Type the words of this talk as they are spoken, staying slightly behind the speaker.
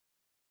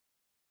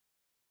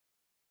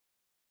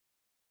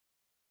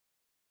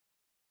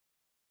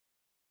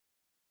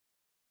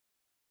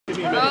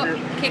Oh,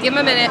 okay, give him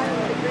a minute.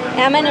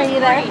 Ammon, are you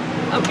there?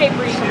 Okay,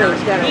 Bree.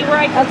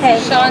 Okay.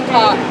 Sean,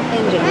 talk.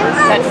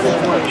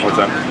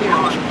 What's that?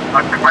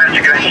 I'm glad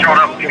you guys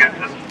showed up because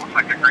this looks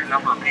like a great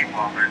number of people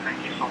out there. Thank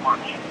you so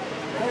much.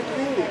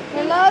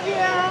 We love you.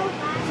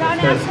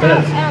 Sean asked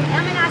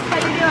Ammon asked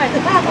how you doing.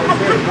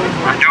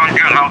 I'm doing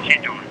good. How's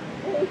he doing?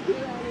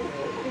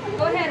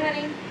 Go ahead,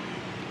 honey.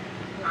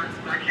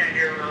 I can't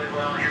hear really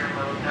well here,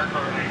 but that's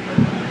all right.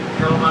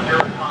 But I'm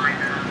doing fine.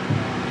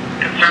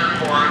 Concerned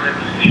for him and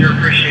sure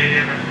appreciate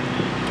him and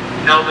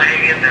know to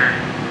hang in there.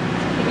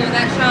 You hear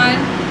that, Sean?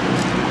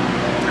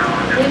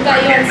 We've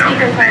got you on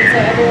speakerphone so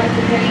everyone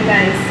can hear you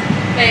guys.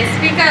 Okay,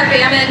 speak up,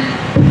 Ammon.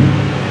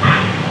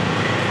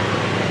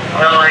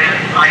 Well,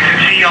 I can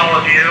see all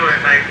of you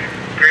and I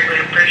greatly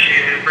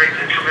appreciate it. It brings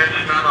a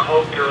tremendous amount of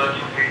hope to us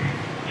when we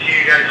see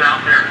you guys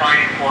out there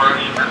fighting for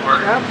us and that we're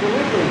not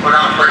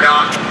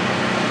forgotten.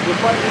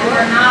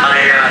 We're not.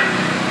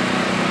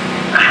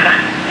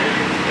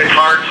 It's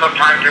hard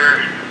sometimes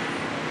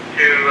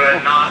to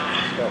not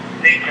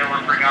think that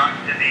we're forgotten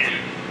in these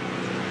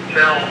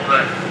films,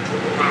 but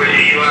when we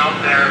see you out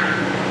there,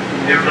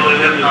 it really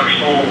lifts our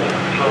soul.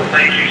 So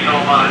thank you so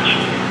much.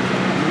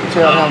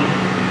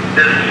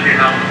 This is,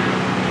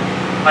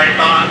 I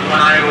thought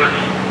when I was...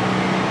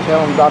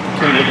 Tell him Dr.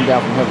 King looking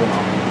down from heaven on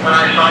him. When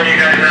I saw you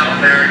guys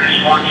out there, I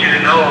just want you to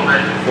know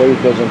that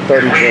Wave does in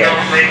 30 if we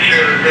don't make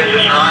sure that this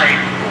is right,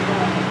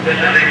 this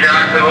is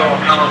exactly what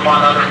will come upon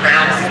other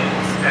families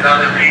and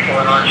other people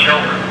and our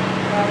children.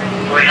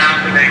 We have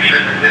to make sure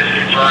that this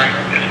is right.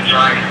 This is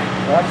right.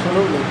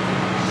 Absolutely.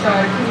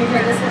 Sean, can you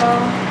hear this at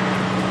all?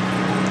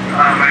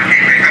 I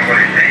can't make out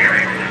what he's saying.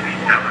 I can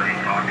just tell that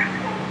he's talking.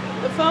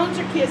 The phones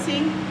are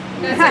kissing.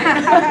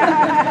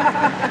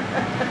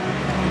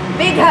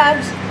 Big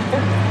hugs.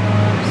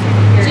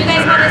 Do you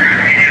guys want to?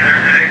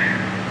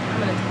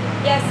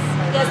 Yes,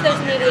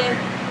 there's media.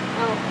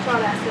 Oh, Sean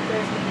asked if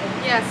there's media.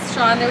 Yes,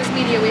 Sean, there was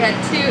media. We had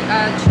two,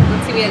 let's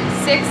see, we had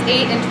 6,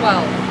 8, and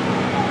 12.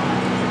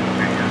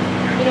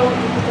 You know what,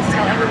 you could just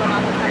tell everyone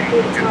on the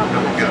country to tell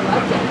how much they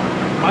loved it.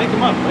 Mic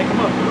him up, mic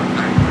him up.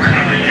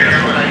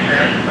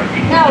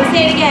 No,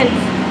 say it again.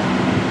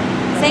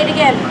 Say it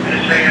again. I'm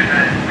just saying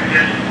that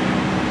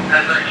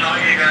as I saw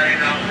you guys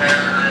out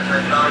there, as I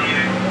saw you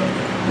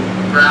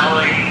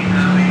rally,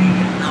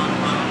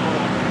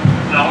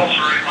 it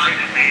also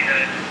reminded me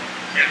that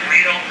if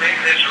we don't make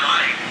this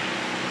right,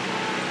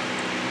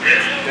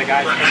 this was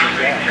happening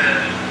to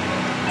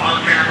our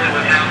family,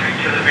 was happening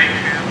to the main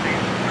family,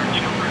 our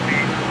children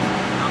being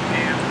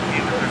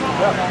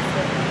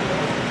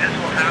this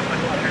will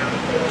happen to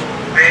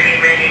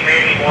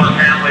many more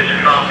families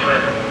across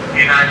the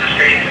United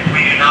States if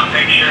we do not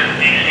make sure that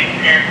these things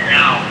end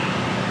now.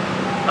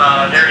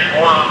 There's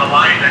more on the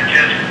line than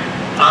just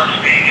us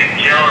being in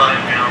jail right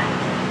now.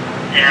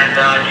 And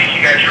I think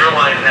you guys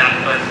realize that,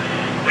 but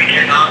we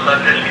cannot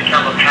let this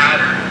become a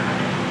pattern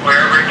where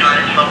every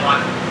time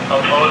someone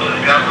opposes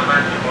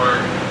government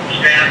or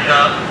stands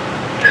up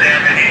to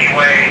them in any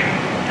way,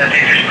 that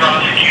they just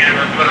prosecute them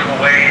and put them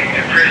away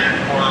in prison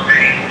for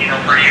many,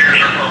 for years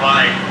or for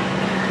life.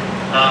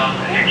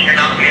 It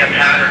cannot be a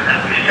pattern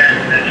that we set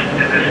in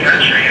this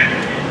country, and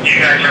you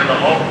guys are the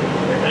hope.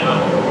 So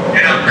do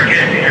not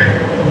forget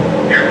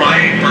you're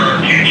fighting for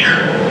our future.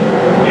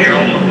 You're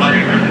also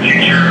fighting for the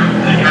future of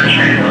this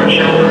country and our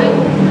children.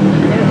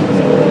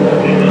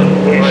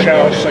 We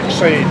shall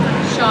succeed.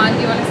 Sean,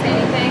 do you want to say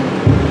anything?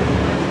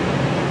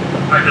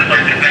 I'd just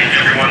like to thank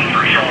everyone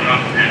for showing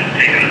up and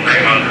taking the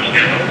time out of their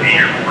schedule to be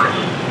here for us.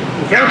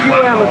 Thank you,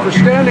 Ammon, for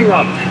standing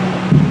up.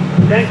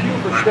 Thank you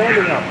for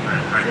standing up.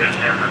 I just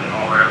have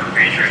all our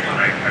Patriots, and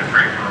I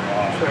pray for them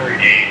all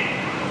every day.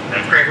 And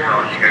I pray for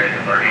all you guys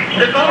in our age.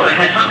 So much.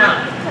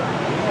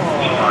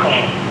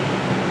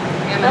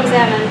 Loves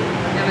Ammon.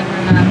 Ammon,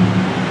 we're not.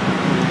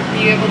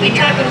 Are you able to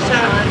hear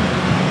Sean?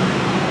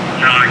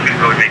 No, I couldn't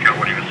really make out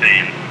what he was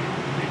saying.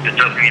 It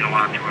does mean a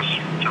lot to us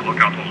to look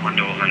out those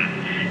windows, and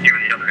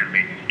even the other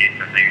inmates escape,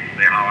 and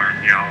they holler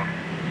and yell.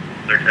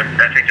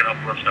 I think it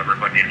uplifts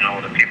everybody to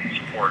know that people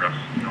support us.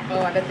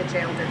 Oh, I bet the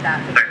jail did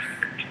that.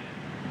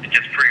 It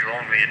gets pretty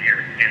lonely in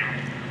here,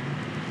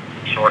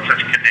 So it's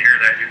just good to hear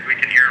that. We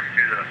can hear him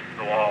through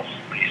the walls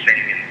when he's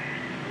singing, and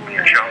when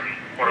you're shouting,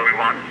 what do we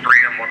want?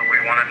 Freedom, what do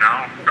we want it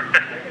now?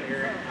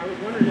 I was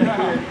wondering,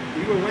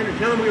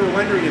 tell them we were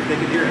wondering if they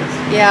could hear us.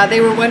 Yeah, they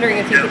were wondering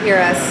if you could hear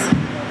us.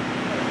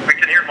 We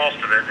can hear most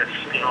of it. It's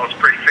it's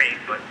pretty faint,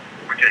 but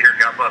we can hear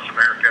God Bless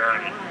America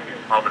and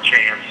all the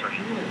chants, and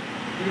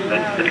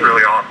it's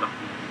really awesome.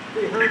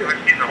 Did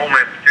the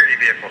Homeland Security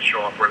vehicles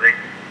show up? Were they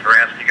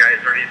harassed you guys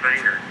or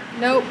anything? Or?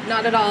 Nope,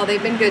 not at all.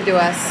 They've been good to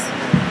us.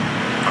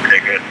 Okay,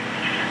 good.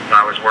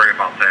 I was worried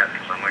about that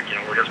because I'm like,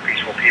 we're just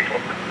peaceful people.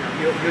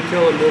 You'll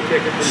tell them we'll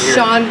take it from here.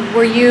 Sean,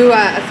 were you,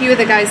 a few of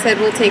the guys said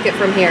we'll take it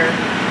from here.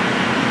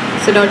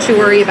 So don't you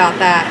worry about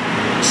that.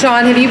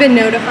 Sean, have you been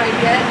notified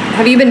yet?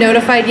 Have you been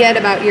notified yet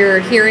about your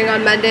hearing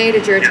on Monday?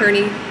 Did your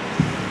attorney?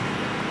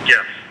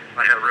 Yes.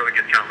 I had a really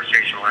good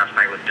conversation last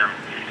night with them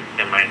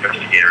and my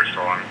investigator,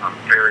 so I'm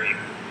very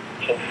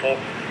hopeful.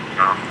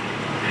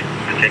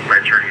 I think my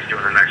attorney's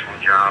doing an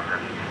excellent job,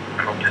 and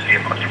I hope to see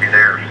a bunch of you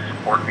there to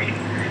support me,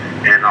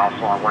 and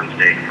also on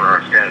Wednesday for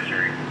our status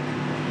hearing.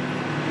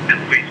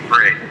 And please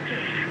pray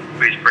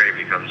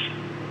because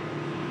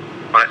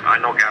I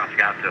know God's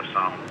got this.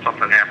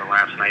 Something happened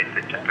last night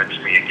that convinced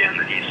me again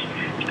that He's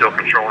still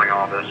controlling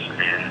all this,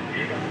 and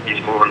He's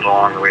moving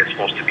along the way it's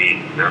supposed to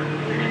be.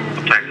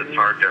 Sometimes it's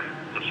hard to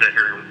sit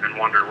here and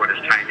wonder what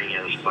His timing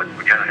is, but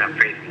we gotta have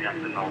faith in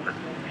Him to know that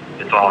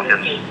it's all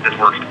His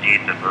works and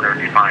deeds, and we're gonna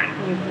be fine.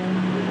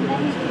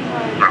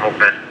 I hope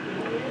that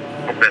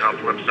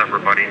uplifts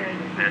everybody.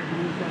 And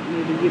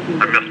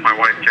I miss my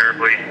wife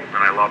terribly, and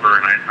I love her,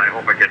 and I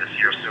hope I get to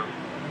see her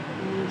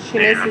soon. She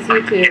misses you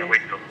I too. can't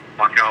wait to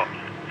walk out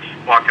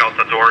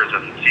the doors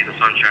and see the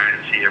sunshine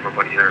and see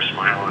everybody there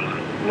smiling.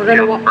 And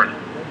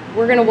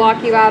We're gonna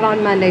walk you out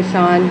on Monday,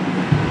 Sean.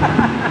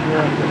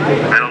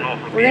 I don't know.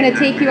 We're gonna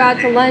take you out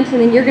to lunch, and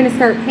then you're gonna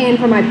start paying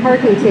for my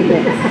parking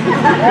tickets.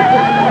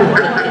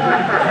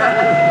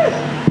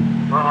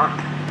 Well,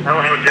 I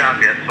don't have a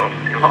job yet, so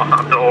I'll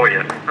have to owe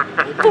you.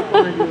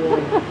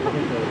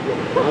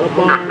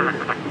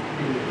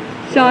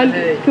 Sean,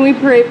 can we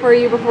pray for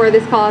you before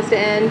this call has to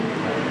end?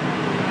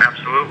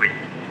 Absolutely.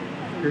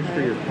 Here's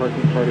for your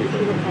parking party. You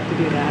don't have to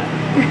do that.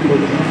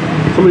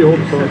 Somebody hold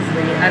the phone.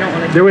 I don't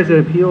want to. There was an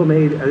appeal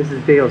made, this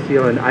is Dale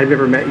Seal, and I've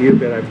never met you,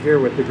 but I'm here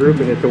with the group,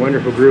 and it's a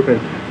wonderful group, and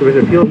there was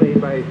an appeal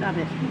made by Stop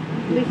it.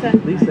 Lisa.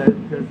 Lisa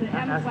to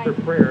ask for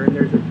prayer, and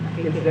there's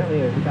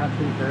incidentally a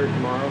fasting prayer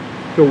tomorrow.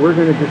 So we're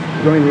going to just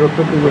join real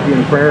quickly with you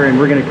in prayer, and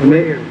we're going to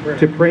commit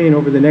to praying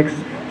over the next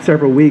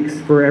several weeks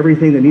for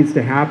everything that needs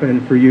to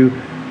happen for you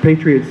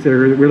Patriots.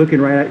 We're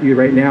looking right at you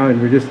right now,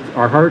 and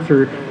our hearts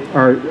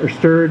are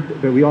stirred,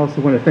 but we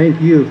also want to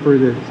thank you for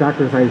the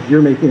sacrifice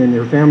you're making and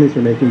your families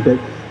are making, but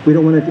we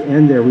don't want it to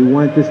end there. We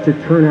want this to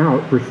turn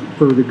out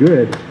for the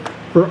good,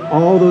 for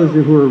all those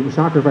who are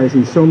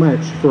sacrificing so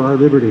much for our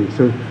liberty.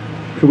 So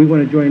we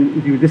want to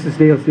join you. This is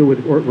Dale Steele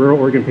with Rural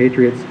Oregon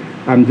Patriots.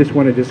 Just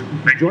want to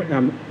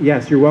join.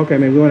 Yes, you're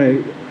welcome, and we want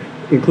to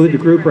include the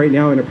group right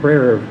now in a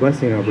prayer of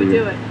blessing over you.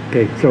 Do it.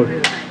 Okay,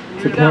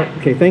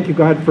 okay. Thank you,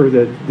 God, for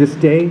this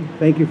day.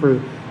 Thank you for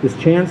this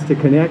chance to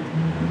connect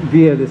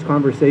via this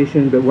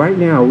conversation. But right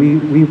now, we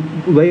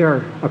lay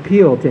our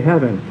appeal to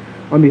heaven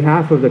on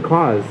behalf of the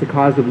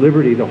cause of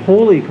liberty, the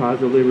holy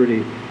cause of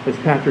liberty, as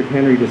Patrick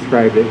Henry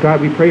described it. God,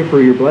 we pray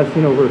for your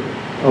blessing over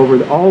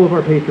all of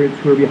our patriots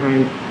who are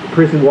behind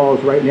prison walls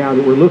right now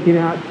that we're looking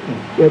at.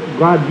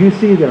 God, you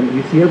see them.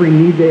 You see every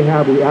need they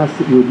have. We ask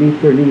that you would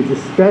meet their needs,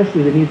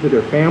 especially the needs of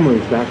their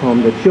families back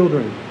home, the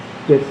children,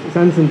 the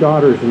sons and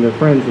daughters and their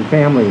friends and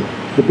family,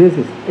 the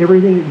business,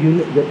 everything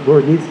that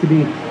Lord needs to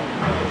be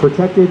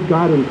protected,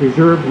 God, and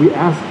preserved. We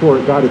ask for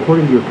it, God,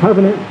 according to your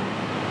covenant.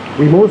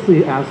 We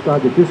mostly ask,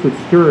 God, that this would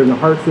stir in the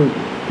hearts of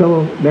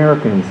fellow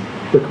Americans.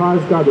 The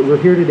cause, God, that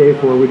we're here today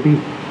for would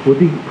be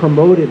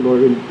promoted,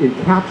 Lord, and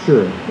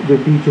captured,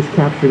 would be just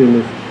captured in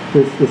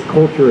this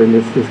culture and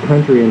this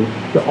country, and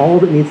all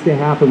that needs to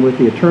happen with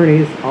the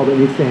attorneys, all that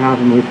needs to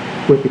happen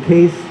with the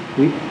case.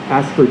 We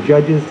ask for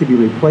judges to be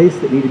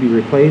replaced that need to be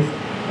replaced,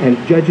 and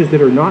judges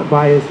that are not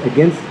biased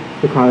against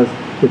the cause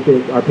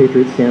that our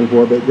Patriots stand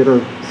for, but that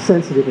are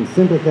sensitive and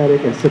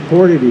sympathetic and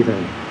supportive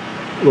even.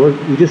 Lord,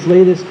 we just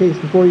lay this case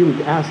before you.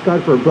 We ask,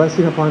 God, for a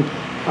blessing upon,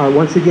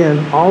 once again,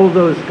 all of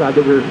those, God,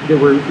 that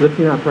we're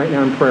lifting up right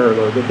now in prayer,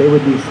 Lord, that they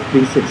would be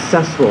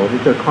successful,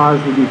 that their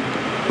cause would be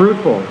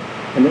fruitful,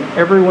 and that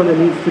everyone that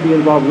needs to be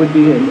involved would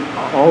be, and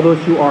all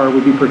those who are,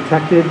 would be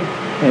protected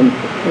and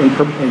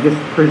just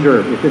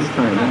preserved at this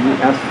time. And we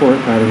ask for it,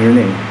 God, in your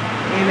name.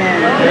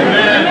 Amen.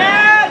 Amen.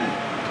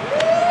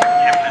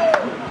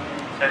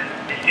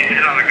 You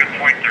hit on a good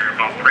point there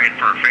about praying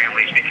for our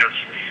families, because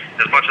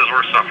as much as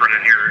we're suffering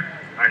in here,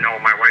 I know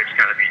my wife's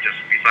got to be just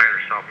beside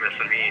herself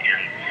missing me,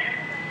 and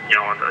the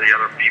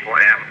other people,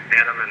 Evan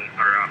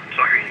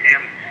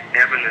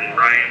and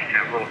Ryan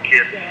have little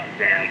kids,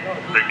 and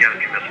they've got to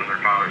be missing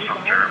their father,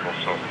 something terrible.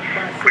 So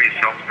please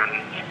help them,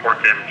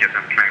 support them, give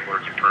them kind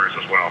words and prayers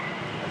as well.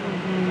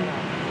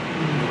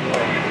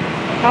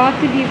 How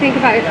often do you think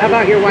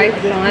about your wife,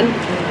 Sean?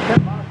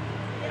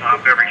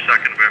 Every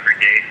second of every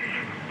day.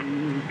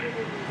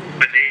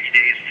 Been 80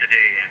 days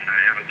today, and I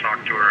haven't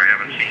talked to her. I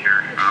haven't seen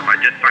her. I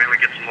did finally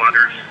get some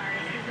letters,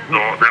 so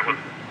that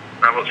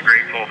was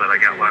grateful that I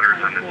got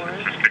letters, and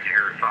it's just good to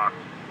hear her thoughts.